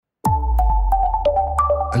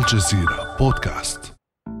الجزيرة بودكاست.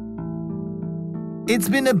 It's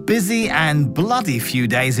been a busy and bloody few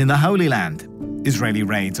days in the Holy Land. Israeli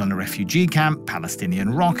raids on a refugee camp,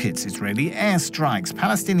 Palestinian rockets, Israeli airstrikes,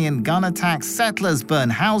 Palestinian gun attacks, settlers burn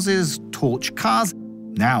houses, torch cars.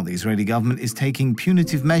 Now the Israeli government is taking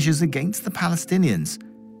punitive measures against the Palestinians.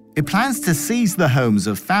 It plans to seize the homes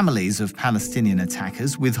of families of Palestinian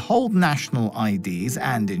attackers, withhold national IDs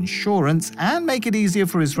and insurance, and make it easier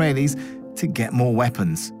for Israelis to get more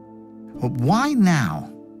weapons. But why now?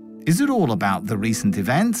 Is it all about the recent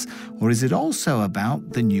events, or is it also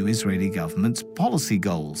about the new Israeli government's policy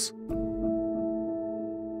goals?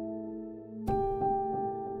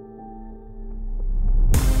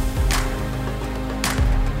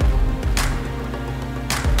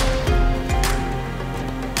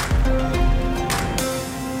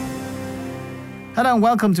 Hello and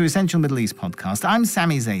welcome to Essential Middle East Podcast. I'm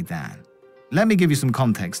Sami Zaidan. Let me give you some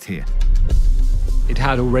context here. It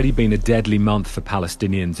had already been a deadly month for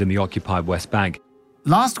Palestinians in the occupied West Bank.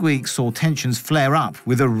 Last week saw tensions flare up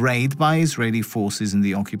with a raid by Israeli forces in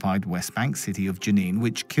the occupied West Bank city of Jenin,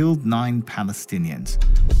 which killed 9 Palestinians.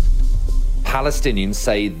 Palestinians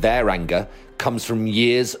say their anger comes from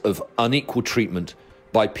years of unequal treatment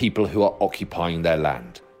by people who are occupying their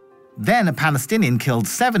land. Then a Palestinian killed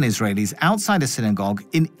 7 Israelis outside a synagogue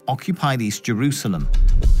in occupied East Jerusalem.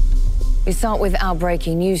 We start with our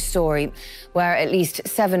breaking news story, where at least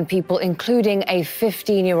 7 people, including a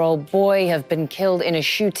 15-year-old boy, have been killed in a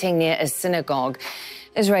shooting near a synagogue.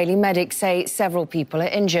 Israeli medics say several people are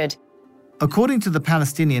injured. According to the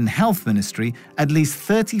Palestinian Health Ministry, at least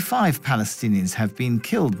 35 Palestinians have been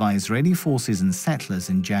killed by Israeli forces and settlers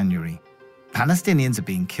in January. Palestinians are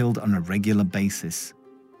being killed on a regular basis.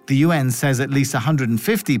 The UN says at least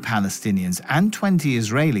 150 Palestinians and 20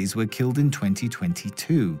 Israelis were killed in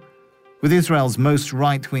 2022. With Israel's most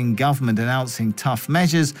right-wing government announcing tough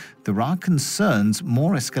measures, there are concerns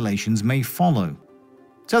more escalations may follow.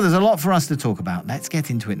 So there's a lot for us to talk about. Let's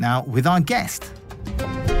get into it now with our guest.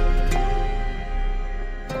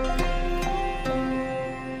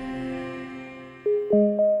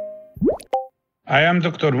 I am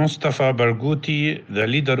Dr. Mustafa Barghouti, the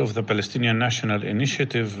leader of the Palestinian National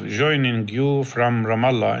Initiative, joining you from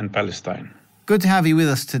Ramallah in Palestine. Good to have you with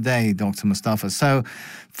us today, Dr. Mustafa. So,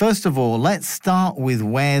 first of all, let's start with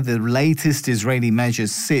where the latest Israeli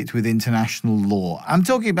measures sit with international law. I'm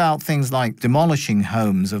talking about things like demolishing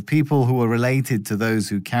homes of people who are related to those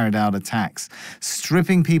who carried out attacks,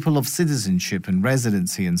 stripping people of citizenship and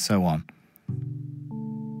residency, and so on.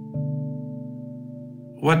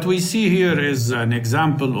 What we see here is an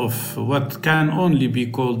example of what can only be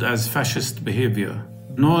called as fascist behavior.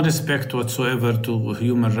 No respect whatsoever to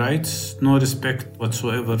human rights, no respect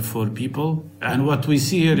whatsoever for people. And what we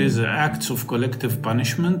see here is acts of collective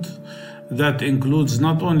punishment that includes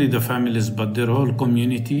not only the families but their whole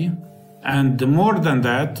community. And more than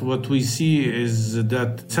that, what we see is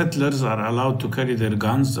that settlers are allowed to carry their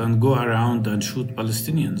guns and go around and shoot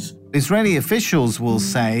Palestinians. Israeli officials will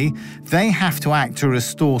say they have to act to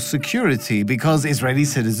restore security because Israeli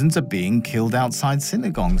citizens are being killed outside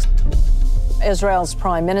synagogues. Israel's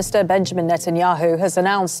Prime Minister Benjamin Netanyahu has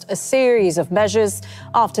announced a series of measures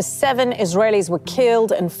after 7 Israelis were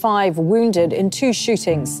killed and 5 wounded in 2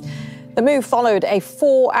 shootings. The move followed a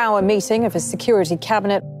 4-hour meeting of his security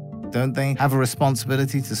cabinet. Don't they have a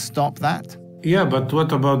responsibility to stop that? Yeah, but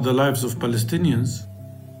what about the lives of Palestinians?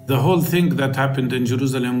 The whole thing that happened in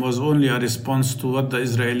Jerusalem was only a response to what the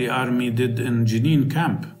Israeli army did in Jenin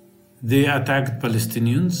camp. They attacked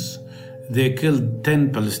Palestinians. They killed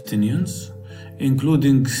 10 Palestinians,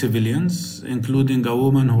 including civilians, including a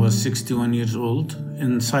woman who was 61 years old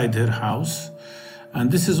inside her house. And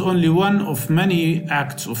this is only one of many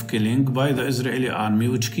acts of killing by the Israeli army,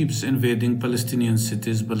 which keeps invading Palestinian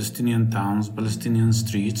cities, Palestinian towns, Palestinian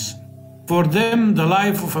streets. For them, the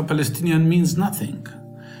life of a Palestinian means nothing.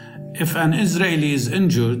 If an Israeli is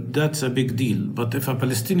injured, that's a big deal. But if a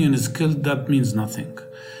Palestinian is killed, that means nothing.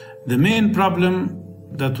 The main problem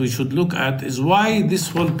that we should look at is why this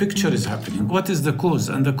whole picture is happening. What is the cause?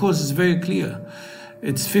 And the cause is very clear.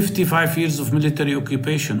 It's 55 years of military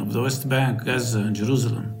occupation of the West Bank, Gaza, and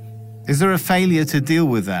Jerusalem. Is there a failure to deal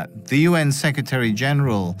with that? The UN Secretary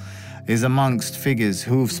General is amongst figures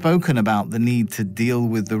who have spoken about the need to deal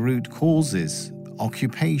with the root causes,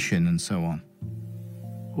 occupation, and so on.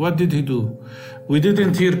 What did he do? We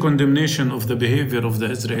didn't hear condemnation of the behavior of the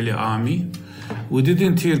Israeli army. We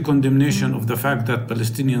didn't hear condemnation of the fact that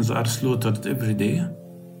Palestinians are slaughtered every day.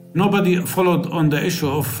 Nobody followed on the issue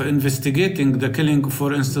of investigating the killing,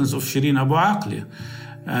 for instance, of Shireen Abu Akleh.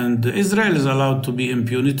 And Israel is allowed to be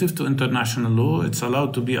impunitive to international law. It's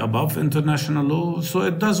allowed to be above international law. So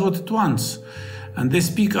it does what it wants. And they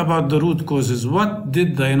speak about the root causes. What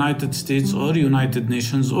did the United States or United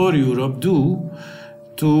Nations or Europe do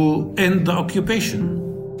to end the occupation?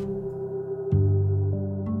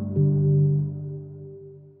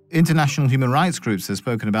 International human rights groups have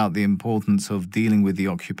spoken about the importance of dealing with the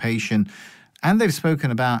occupation, and they've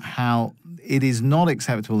spoken about how it is not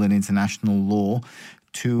acceptable in international law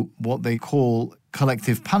to what they call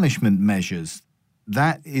collective punishment measures.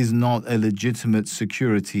 That is not a legitimate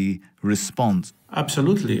security response.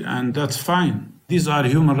 Absolutely, and that's fine. These are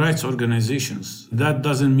human rights organizations. That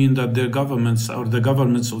doesn't mean that their governments or the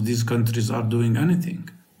governments of these countries are doing anything.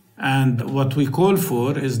 And what we call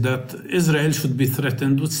for is that Israel should be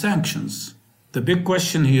threatened with sanctions. The big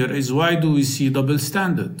question here is, why do we see double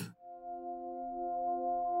standard?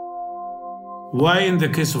 Why in the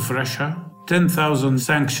case of Russia, 10,000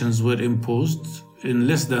 sanctions were imposed in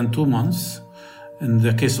less than 2 months in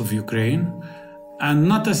the case of Ukraine, and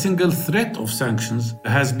not a single threat of sanctions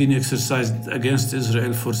has been exercised against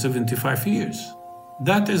Israel for 75 years.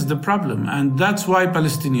 That is the problem, and that's why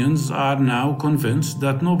Palestinians are now convinced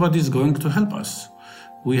that nobody's going to help us.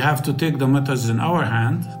 We have to take the matters in our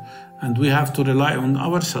hand, and we have to rely on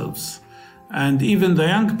ourselves. And even the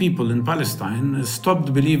young people in Palestine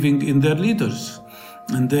stopped believing in their leaders,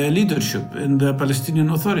 in the leadership, in the Palestinian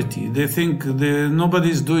Authority. They think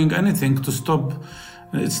nobody's doing anything to stop.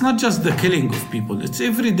 It's not just the killing of people, it's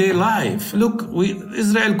everyday life. Look,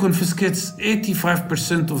 Israel confiscates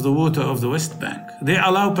 85% of the water of the West Bank. They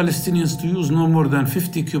allow Palestinians to use no more than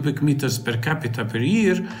 50 cubic meters per capita per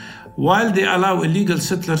year, while they allow illegal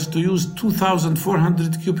settlers to use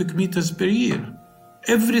 2,400 cubic meters per year.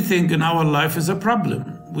 Everything in our life is a problem.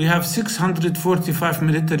 We have 645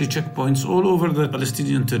 military checkpoints all over the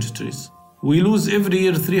Palestinian territories. We lose every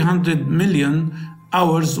year 300 million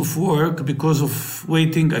hours of work because of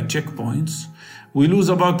waiting at checkpoints. We lose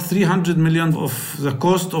about 300 million of the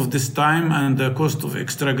cost of this time and the cost of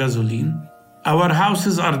extra gasoline. Our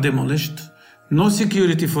houses are demolished, no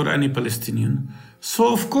security for any Palestinian.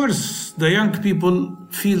 So of course, the young people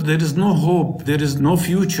feel there is no hope, there is no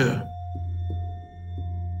future.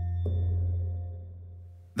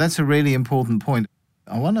 That's a really important point.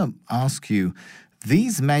 I want to ask you,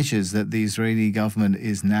 these measures that the Israeli government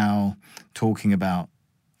is now talking about,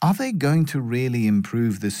 are they going to really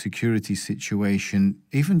improve the security situation,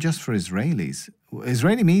 even just for Israelis?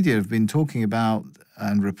 Israeli media have been talking about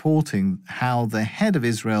and reporting how the head of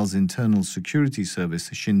Israel's internal security service,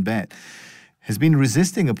 Shin Bet, has been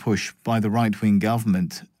resisting a push by the right-wing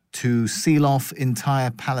government to seal off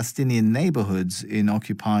entire Palestinian neighborhoods in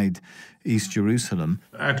occupied East Jerusalem.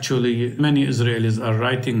 Actually, many Israelis are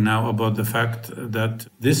writing now about the fact that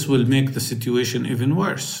this will make the situation even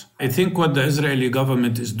worse. I think what the Israeli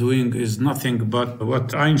government is doing is nothing but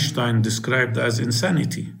what Einstein described as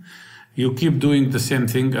insanity. You keep doing the same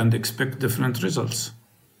thing and expect different results.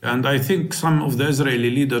 And I think some of the Israeli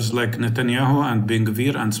leaders like Netanyahu and Ben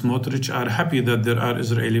Gvir and Smotrich are happy that there are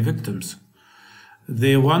Israeli victims.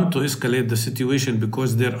 They want to escalate the situation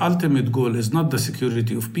because their ultimate goal is not the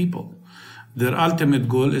security of people. Their ultimate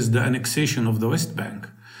goal is the annexation of the West Bank.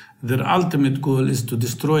 Their ultimate goal is to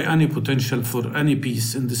destroy any potential for any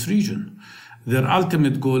peace in this region. Their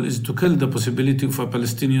ultimate goal is to kill the possibility of a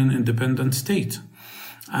Palestinian independent state.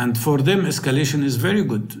 And for them, escalation is very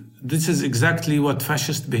good. This is exactly what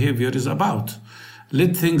fascist behavior is about.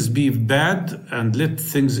 Let things be bad and let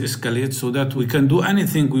things escalate so that we can do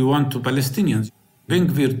anything we want to Palestinians. Ben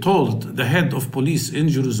Gvir told the head of police in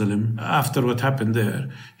Jerusalem, after what happened there,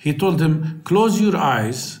 he told him, close your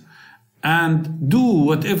eyes and do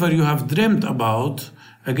whatever you have dreamt about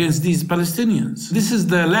against these Palestinians. This is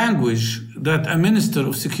the language that a minister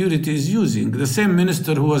of security is using, the same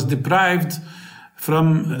minister who was deprived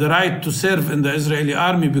from the right to serve in the Israeli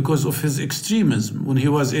army because of his extremism when he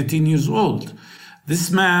was 18 years old.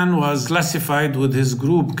 This man was classified with his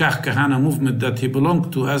group, Kah Kahana movement, that he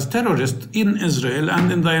belonged to, as terrorist in Israel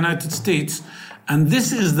and in the United States. And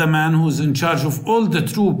this is the man who's in charge of all the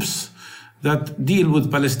troops that deal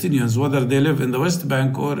with Palestinians, whether they live in the West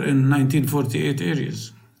Bank or in 1948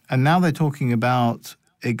 areas. And now they're talking about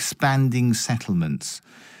expanding settlements.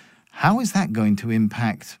 How is that going to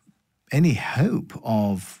impact any hope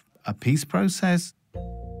of a peace process?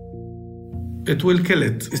 It will kill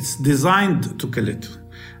it. It's designed to kill it.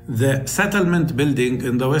 The settlement building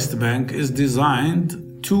in the West Bank is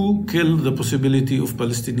designed to kill the possibility of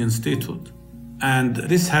Palestinian statehood. And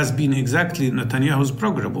this has been exactly Netanyahu's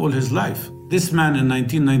program all his life. This man in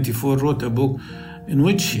 1994 wrote a book in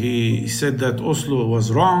which he said that Oslo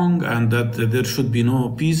was wrong and that there should be no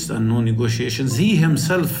peace and no negotiations. He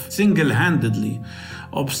himself single-handedly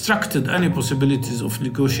obstructed any possibilities of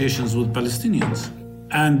negotiations with Palestinians.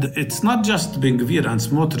 And it's not just Ben Gvir and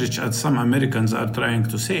Smotrich, as some Americans are trying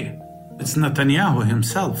to say. It's Netanyahu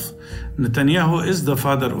himself. Netanyahu is the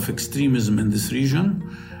father of extremism in this region,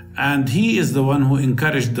 and he is the one who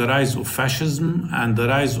encouraged the rise of fascism and the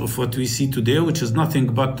rise of what we see today, which is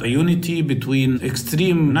nothing but a unity between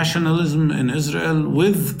extreme nationalism in Israel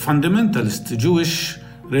with fundamentalist Jewish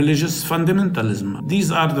religious fundamentalism.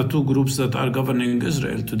 These are the two groups that are governing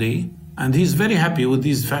Israel today. And he's very happy with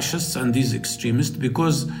these fascists and these extremists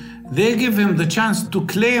because they give him the chance to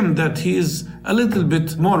claim that he is a little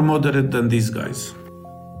bit more moderate than these guys.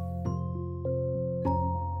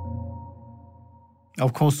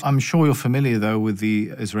 Of course, I'm sure you're familiar, though, with the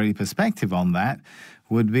Israeli perspective on that,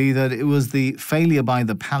 would be that it was the failure by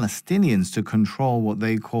the Palestinians to control what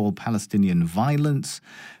they call Palestinian violence,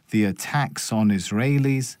 the attacks on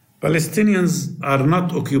Israelis. Palestinians are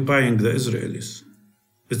not occupying the Israelis.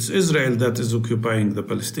 It's Israel that is occupying the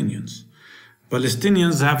Palestinians.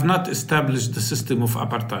 Palestinians have not established the system of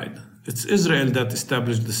apartheid. It's Israel that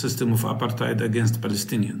established the system of apartheid against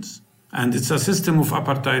Palestinians. And it's a system of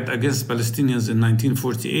apartheid against Palestinians in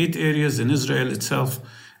 1948 areas, in Israel itself,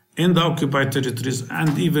 in the occupied territories,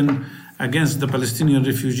 and even against the Palestinian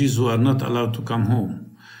refugees who are not allowed to come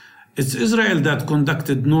home. It's Israel that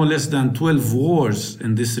conducted no less than 12 wars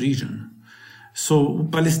in this region. So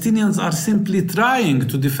Palestinians are simply trying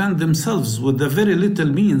to defend themselves with the very little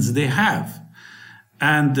means they have.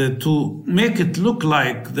 And to make it look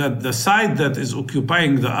like that the side that is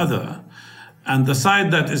occupying the other and the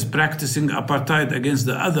side that is practicing apartheid against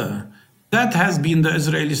the other, that has been the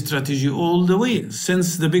Israeli strategy all the way,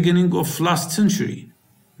 since the beginning of last century.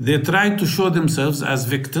 They try to show themselves as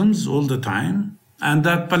victims all the time, and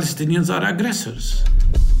that Palestinians are aggressors.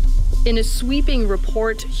 In a sweeping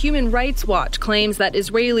report, Human Rights Watch claims that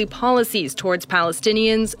Israeli policies towards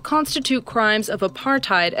Palestinians constitute crimes of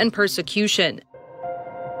apartheid and persecution.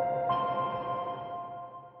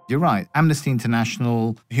 You're right. Amnesty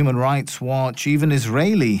International, Human Rights Watch, even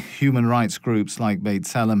Israeli human rights groups like Beit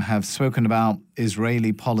Tselem have spoken about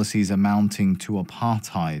Israeli policies amounting to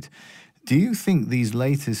apartheid. Do you think these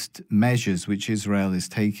latest measures which Israel is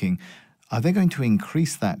taking, are they going to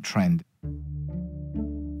increase that trend?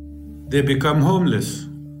 They become homeless.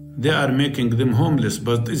 They are making them homeless.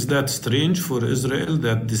 But is that strange for Israel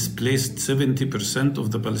that displaced 70%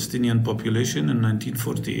 of the Palestinian population in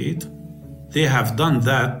 1948? They have done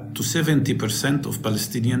that to 70% of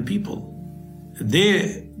Palestinian people.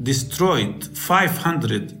 They destroyed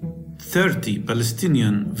 530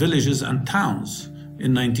 Palestinian villages and towns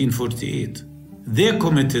in 1948. They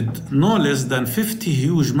committed no less than 50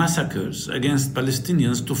 huge massacres against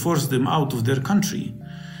Palestinians to force them out of their country.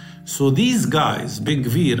 So these guys, Ben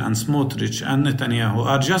Gvir and Smotrich and Netanyahu,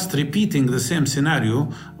 are just repeating the same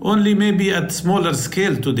scenario, only maybe at smaller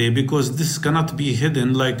scale today, because this cannot be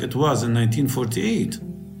hidden like it was in 1948.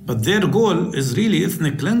 But their goal is really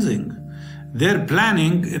ethnic cleansing. They're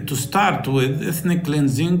planning to start with ethnic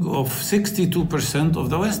cleansing of 62%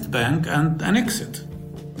 of the West Bank and annex it.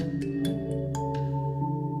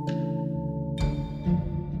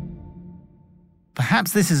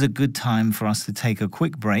 Perhaps this is a good time for us to take a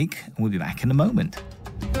quick break, and we'll be back in a moment.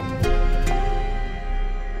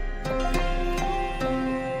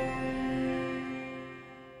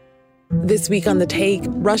 This week on The Take,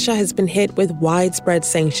 Russia has been hit with widespread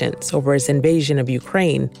sanctions over its invasion of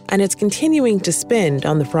Ukraine, and it's continuing to spend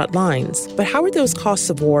on the front lines. But how are those costs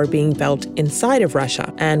of war being felt inside of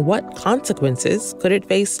Russia, and what consequences could it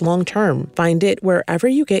face long term? Find it wherever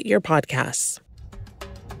you get your podcasts.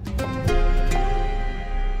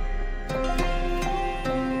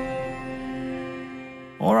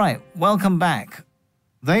 All right, welcome back.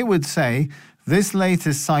 They would say this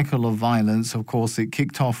latest cycle of violence, of course, it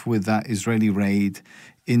kicked off with that Israeli raid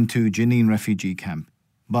into Jenin refugee camp.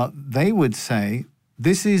 But they would say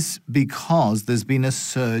this is because there's been a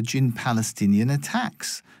surge in Palestinian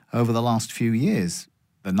attacks over the last few years.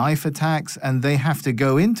 The knife attacks, and they have to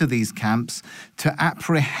go into these camps to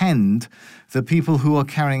apprehend the people who are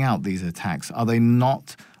carrying out these attacks. Are they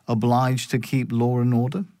not obliged to keep law and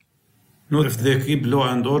order? No, if they keep law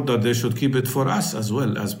and order, they should keep it for us as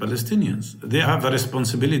well as Palestinians. They have a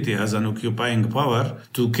responsibility as an occupying power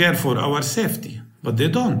to care for our safety, but they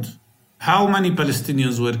don't. How many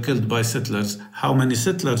Palestinians were killed by settlers? How many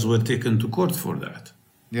settlers were taken to court for that?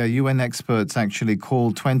 Yeah, UN experts actually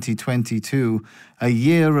called 2022 a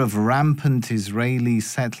year of rampant Israeli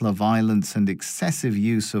settler violence and excessive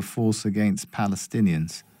use of force against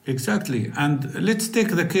Palestinians. Exactly. And let's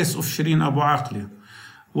take the case of Shireen Abu Akleh.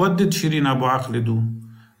 What did Shireen Abu Akleh do?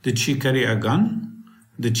 Did she carry a gun?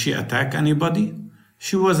 Did she attack anybody?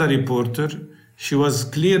 She was a reporter. She was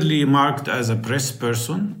clearly marked as a press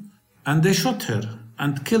person. And they shot her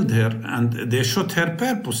and killed her. And they shot her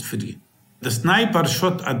purposefully. The sniper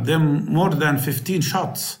shot at them more than 15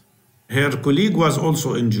 shots. Her colleague was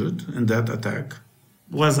also injured in that attack.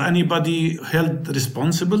 Was anybody held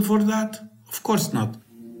responsible for that? Of course not.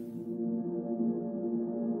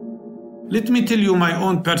 Let me tell you my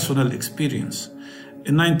own personal experience.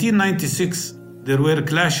 In 1996, there were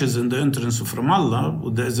clashes in the entrance of Ramallah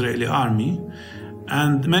with the Israeli army,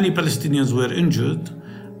 and many Palestinians were injured.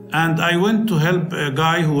 And I went to help a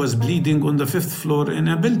guy who was bleeding on the 5th floor in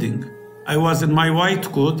a building. I was in my white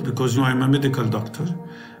coat because I'm a medical doctor.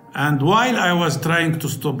 And while I was trying to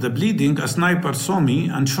stop the bleeding, a sniper saw me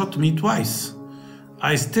and shot me twice.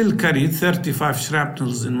 I still carried 35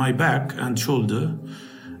 shrapnels in my back and shoulder.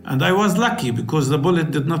 And I was lucky because the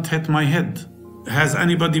bullet did not hit my head. Has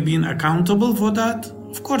anybody been accountable for that?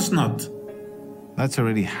 Of course not. That's a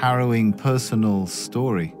really harrowing personal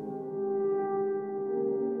story.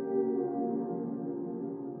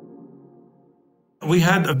 We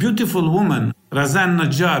had a beautiful woman, Razan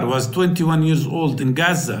Najjar, was 21 years old in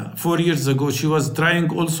Gaza. 4 years ago, she was trying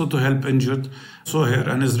also to help injured. Saw her,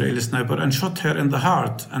 an Israeli sniper, and shot her in the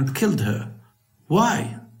heart and killed her.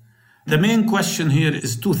 Why? The main question here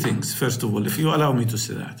is two things, first of all, if you allow me to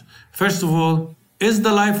say that. First of all, is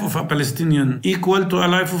the life of a Palestinian equal to a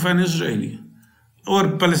life of an Israeli? Or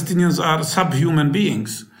Palestinians are subhuman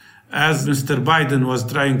beings, as Mr. Biden was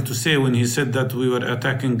trying to say when he said that we were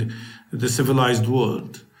attacking the civilized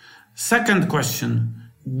world. Second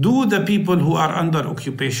question, do the people who are under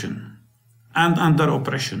occupation and under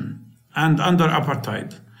oppression and under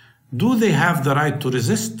apartheid, do they have the right to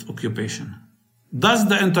resist occupation? Does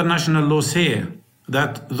the international law say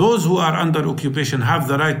that those who are under occupation have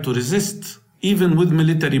the right to resist, even with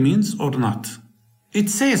military means, or not? It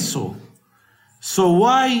says so. So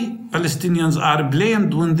why Palestinians are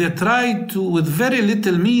blamed when they try to, with very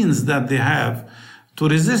little means that they have, to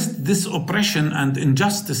resist this oppression and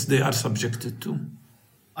injustice they are subjected to?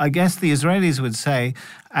 I guess the Israelis would say,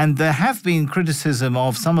 and there have been criticism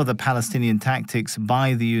of some of the Palestinian tactics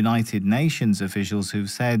by the United Nations officials who've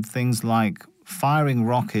said things like firing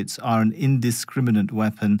rockets are an indiscriminate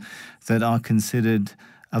weapon that are considered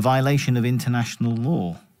a violation of international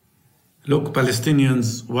law. Look,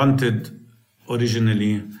 Palestinians wanted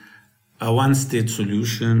originally a one-state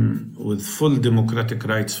solution with full democratic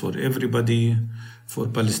rights for everybody, for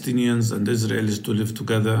Palestinians and Israelis to live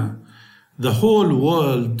together. The whole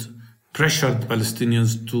world pressured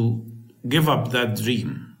Palestinians to give up that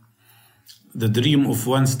dream, the dream of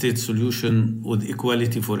one-state solution with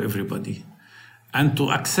equality for everybody, and to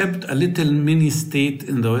accept a little mini-state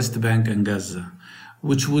in the West Bank and Gaza,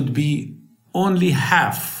 which would be only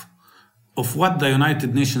half of what the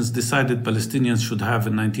United Nations decided Palestinians should have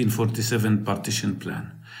in 1947 partition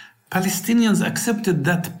plan. Palestinians accepted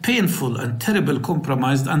that painful and terrible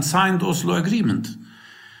compromise and signed Oslo Agreement.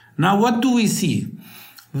 Now what do we see?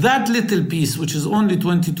 That little piece, which is only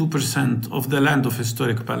 22% of the land of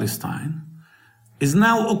historic Palestine, is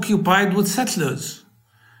now occupied with settlers,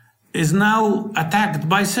 is now attacked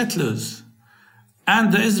by settlers.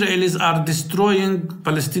 And the Israelis are destroying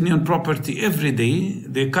Palestinian property every day.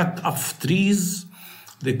 They cut off trees,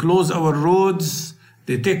 they close our roads,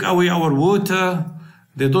 they take away our water,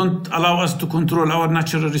 they don't allow us to control our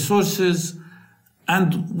natural resources,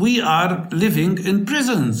 and we are living in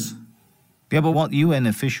prisons. Yeah, but what UN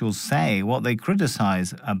officials say, what they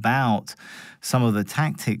criticize about some of the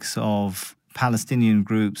tactics of Palestinian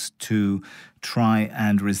groups to try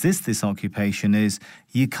and resist this occupation is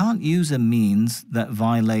you can't use a means that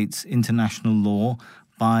violates international law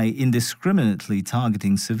by indiscriminately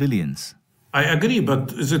targeting civilians. I agree,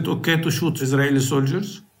 but is it okay to shoot Israeli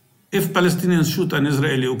soldiers? If Palestinians shoot an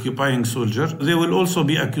Israeli occupying soldier, they will also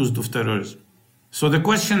be accused of terrorism. So the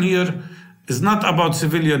question here is not about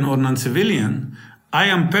civilian or non-civilian. I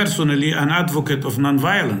am personally an advocate of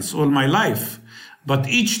non-violence all my life. But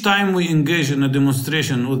each time we engage in a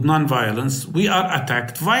demonstration with non-violence, we are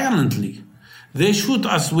attacked violently. They shoot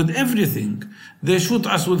us with everything. They shoot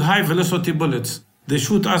us with high-velocity bullets. They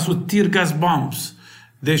shoot us with tear gas bombs.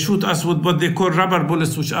 They shoot us with what they call rubber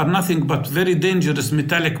bullets, which are nothing but very dangerous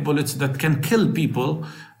metallic bullets that can kill people.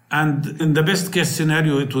 And in the best case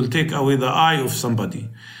scenario, it will take away the eye of somebody.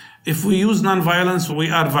 If we use nonviolence,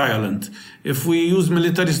 we are violent. If we use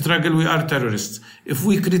military struggle, we are terrorists. If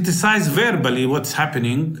we criticize verbally what's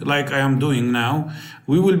happening, like I am doing now,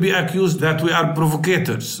 we will be accused that we are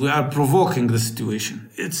provocators. We are provoking the situation.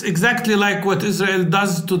 It's exactly like what Israel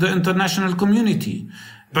does to the international community.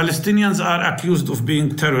 Palestinians are accused of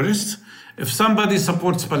being terrorists. If somebody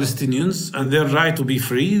supports Palestinians and their right to be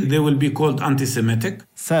free, they will be called anti-Semitic.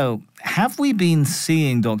 So, have we been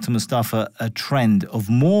seeing, Dr. Mustafa, a trend of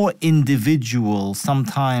more individual,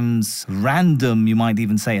 sometimes random, you might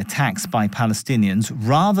even say, attacks by Palestinians,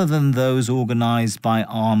 rather than those organized by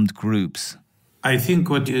armed groups? I think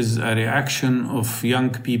what is a reaction of young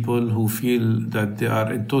people who feel that they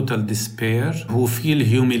are in total despair, who feel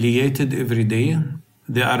humiliated every day.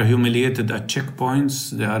 They are humiliated at checkpoints.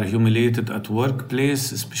 They are humiliated at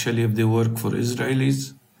workplace, especially if they work for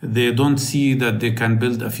Israelis. They don't see that they can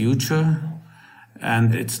build a future.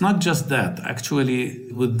 And it's not just that.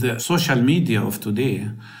 Actually, with the social media of today,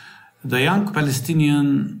 the young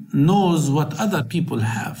Palestinian knows what other people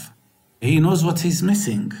have. He knows what he's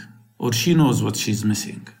missing, or she knows what she's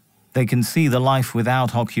missing. They can see the life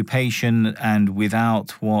without occupation and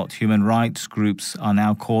without what human rights groups are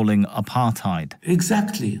now calling apartheid.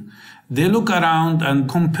 Exactly. They look around and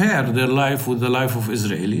compare their life with the life of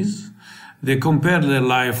Israelis. They compare their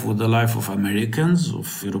life with the life of Americans, of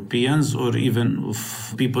Europeans, or even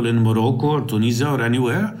of people in Morocco or Tunisia or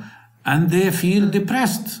anywhere, and they feel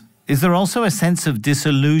depressed. Is there also a sense of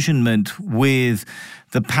disillusionment with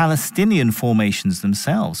the Palestinian formations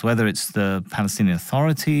themselves, whether it's the Palestinian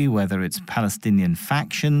Authority, whether it's Palestinian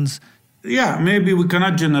factions? Yeah, maybe we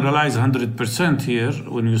cannot generalize 100% here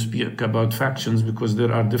when you speak about factions, because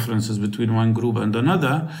there are differences between one group and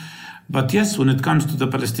another. But yes, when it comes to the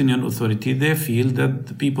Palestinian Authority, they feel that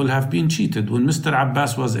the people have been cheated. When Mr.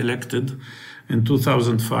 Abbas was elected in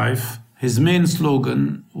 2005, his main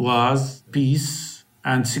slogan was peace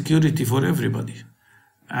and security for everybody.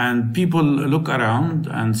 And people look around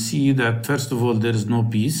and see that, first of all, there is no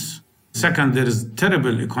peace. Second, there is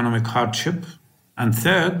terrible economic hardship. And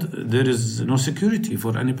third, there is no security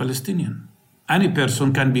for any Palestinian. Any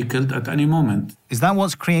person can be killed at any moment. Is that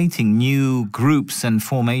what's creating new groups and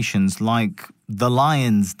formations like the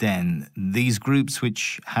Lion's Den, these groups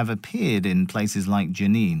which have appeared in places like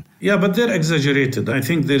Jenin? Yeah, but they're exaggerated. I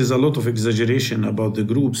think there is a lot of exaggeration about the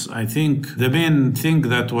groups. I think the main thing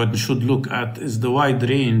that one should look at is the wide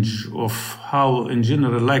range of how, in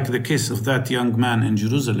general, like the case of that young man in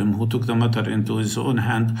Jerusalem who took the matter into his own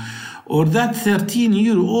hand, or that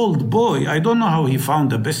 13-year-old boy. I don't know how he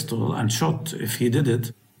found a pistol and shot, if he did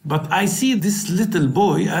it, but I see this little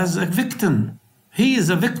boy as a victim. He is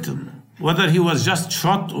a victim. Whether he was just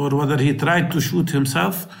shot or whether he tried to shoot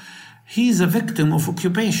himself, he's a victim of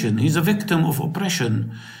occupation. He's a victim of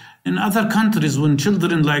oppression. In other countries, when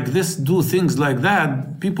children like this do things like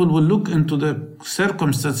that, people will look into the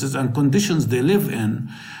circumstances and conditions they live in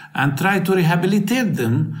and try to rehabilitate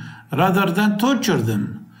them rather than torture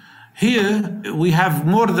them. Here, we have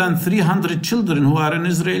more than 300 children who are in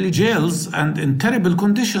Israeli jails and in terrible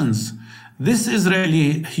conditions. This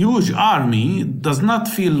Israeli huge army does not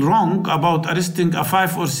feel wrong about arresting a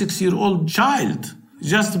 5 or 6-year-old child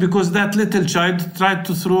just because that little child tried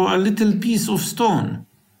to throw a little piece of stone.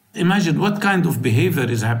 Imagine what kind of behavior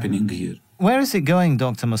is happening here. Where is it going,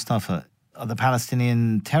 Dr. Mustafa? Are the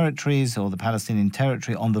Palestinian territories or the Palestinian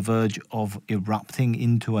territory on the verge of erupting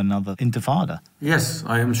into another intifada? Yes,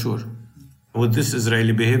 I am sure. With this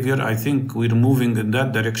Israeli behavior, I think we're moving in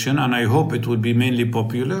that direction, and I hope it will be mainly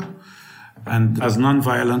popular and as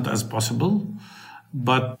non-violent as possible.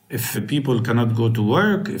 But if people cannot go to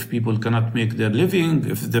work, if people cannot make their living,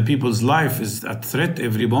 if the people's life is at threat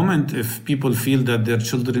every moment, if people feel that their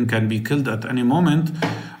children can be killed at any moment,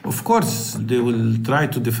 of course they will try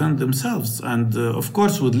to defend themselves, and of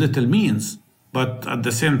course with little means. But at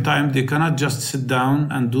the same time, they cannot just sit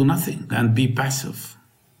down and do nothing and be passive.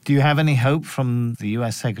 Do you have any hope from the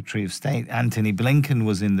U.S. Secretary of State? Antony Blinken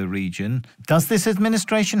was in the region. Does this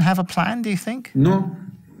administration have a plan, do you think? No.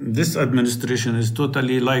 This administration is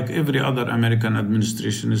totally, like every other American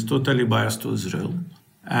administration, is totally biased to Israel.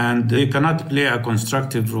 And they cannot play a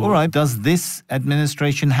constructive role. All right. Does this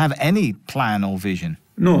administration have any plan or vision?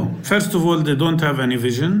 No. First of all, they don't have any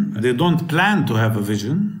vision. They don't plan to have a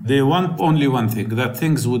vision. They want only one thing, that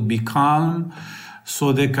things would be calm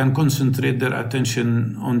so they can concentrate their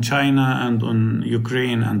attention on China and on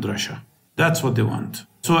Ukraine and Russia. That's what they want.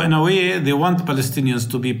 So in a way, they want Palestinians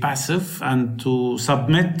to be passive and to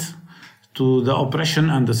submit to the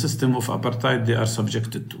oppression and the system of apartheid they are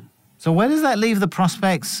subjected to. So where does that leave the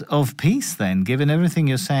prospects of peace then, given everything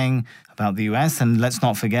you're saying about the US? And let's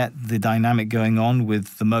not forget the dynamic going on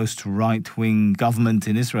with the most right-wing government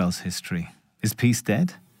in Israel's history. Is peace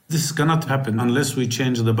dead? This cannot happen unless we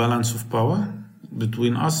change the balance of power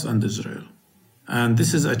between us and Israel. And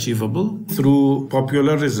this is achievable through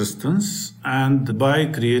popular resistance and by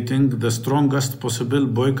creating the strongest possible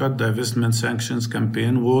boycott, divestment, sanctions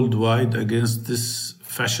campaign worldwide against this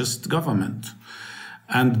fascist government.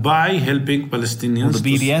 And by helping Palestinians... Well,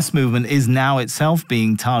 the BDS movement is now itself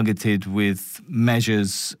being targeted with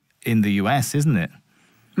measures in the US, isn't it?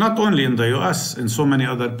 Not only in the US, in so many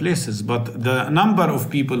other places, but the number of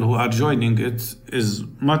people who are joining it is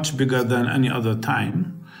much bigger than any other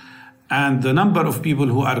time. And the number of people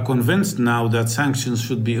who are convinced now that sanctions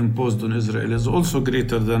should be imposed on Israel is also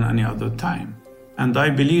greater than any other time. And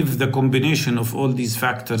I believe the combination of all these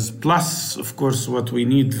factors, plus, of course, what we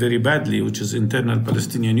need very badly, which is internal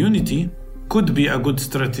Palestinian unity, could be a good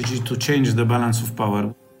strategy to change the balance of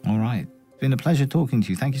power. All right. It's been a pleasure talking to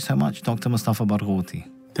you. Thank you so much, Dr. Mustafa Barghouti.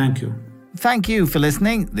 Thank you. Thank you for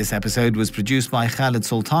listening. This episode was produced by Khaled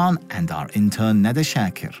Sultan and our intern Neda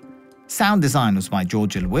Shakir. Sound design was by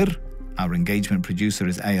George Elwir. Our engagement producer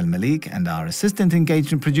is Ayal Malik, and our assistant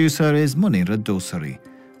engagement producer is Munira Dosari.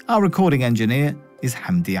 Our recording engineer is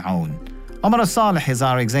Hamdi Aoun. Omar Saleh is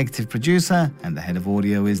our executive producer, and the head of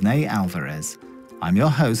audio is Nay Alvarez. I'm your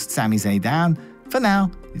host, Sami Zaidan. For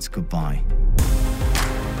now, it's goodbye.